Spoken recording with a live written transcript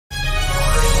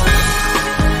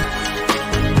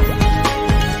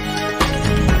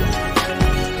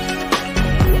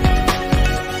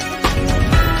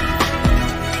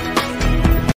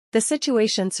The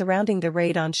situation surrounding the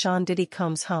raid on Sean Diddy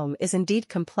Combs' home is indeed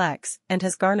complex and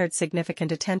has garnered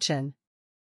significant attention.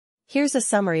 Here's a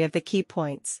summary of the key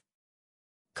points.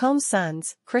 Combs'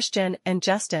 sons, Christian and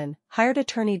Justin, hired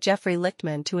attorney Jeffrey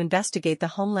Lichtman to investigate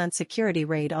the Homeland Security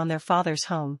raid on their father's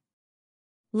home.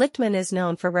 Lichtman is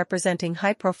known for representing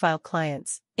high-profile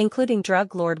clients, including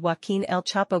drug lord Joaquin El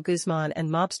Chapo Guzman and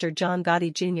mobster John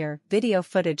Gotti Jr. Video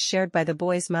footage shared by the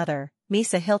boy's mother,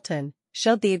 Misa Hylton,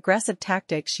 showed the aggressive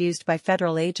tactics used by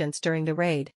federal agents during the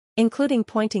raid, including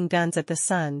pointing guns at the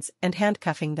sons and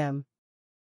handcuffing them.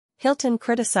 Hylton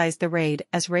criticized the raid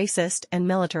as racist and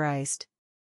militarized.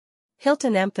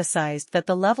 Hylton emphasized that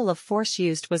the level of force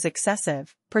used was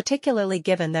excessive, particularly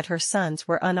given that her sons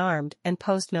were unarmed and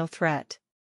posed no threat.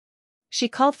 She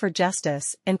called for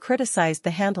justice and criticized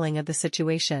the handling of the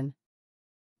situation.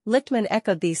 Lichtman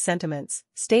echoed these sentiments,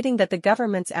 stating that the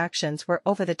government's actions were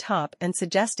over the top and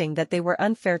suggesting that they were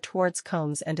unfair towards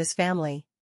Combs and his family.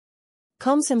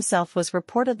 Combs himself was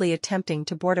reportedly attempting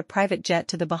to board a private jet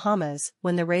to the Bahamas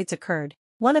when the raids occurred.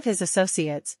 One of his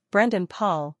associates, Brendan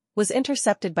Paul, was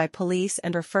intercepted by police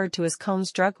and referred to as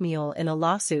Combs' drug mule in a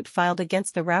lawsuit filed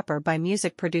against the rapper by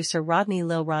music producer Rodney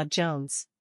Lil Rod Jones.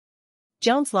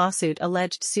 Jones' lawsuit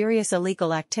alleged serious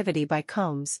illegal activity by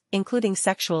Combs, including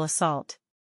sexual assault.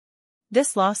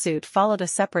 This lawsuit followed a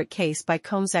separate case by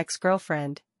Combs'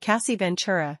 ex-girlfriend, Cassie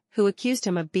Ventura, who accused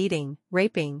him of beating,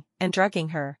 raping, and drugging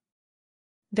her.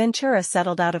 Ventura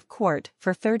settled out of court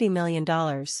for $30 million.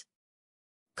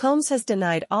 Combs has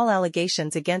denied all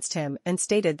allegations against him and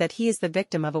stated that he is the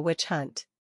victim of a witch hunt.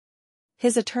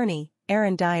 His attorney,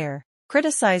 Aaron Dyer,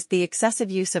 criticized the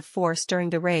excessive use of force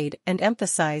during the raid and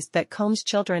emphasized that Combs'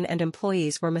 children and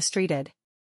employees were mistreated.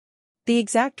 The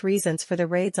exact reasons for the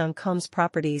raids on Combs'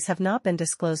 properties have not been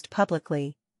disclosed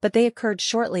publicly, but they occurred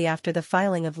shortly after the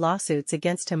filing of lawsuits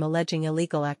against him alleging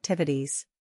illegal activities.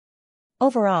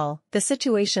 Overall, the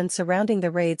situation surrounding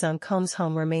the raids on Combs'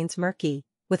 home remains murky,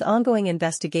 with ongoing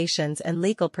investigations and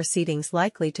legal proceedings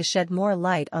likely to shed more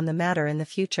light on the matter in the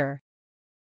future.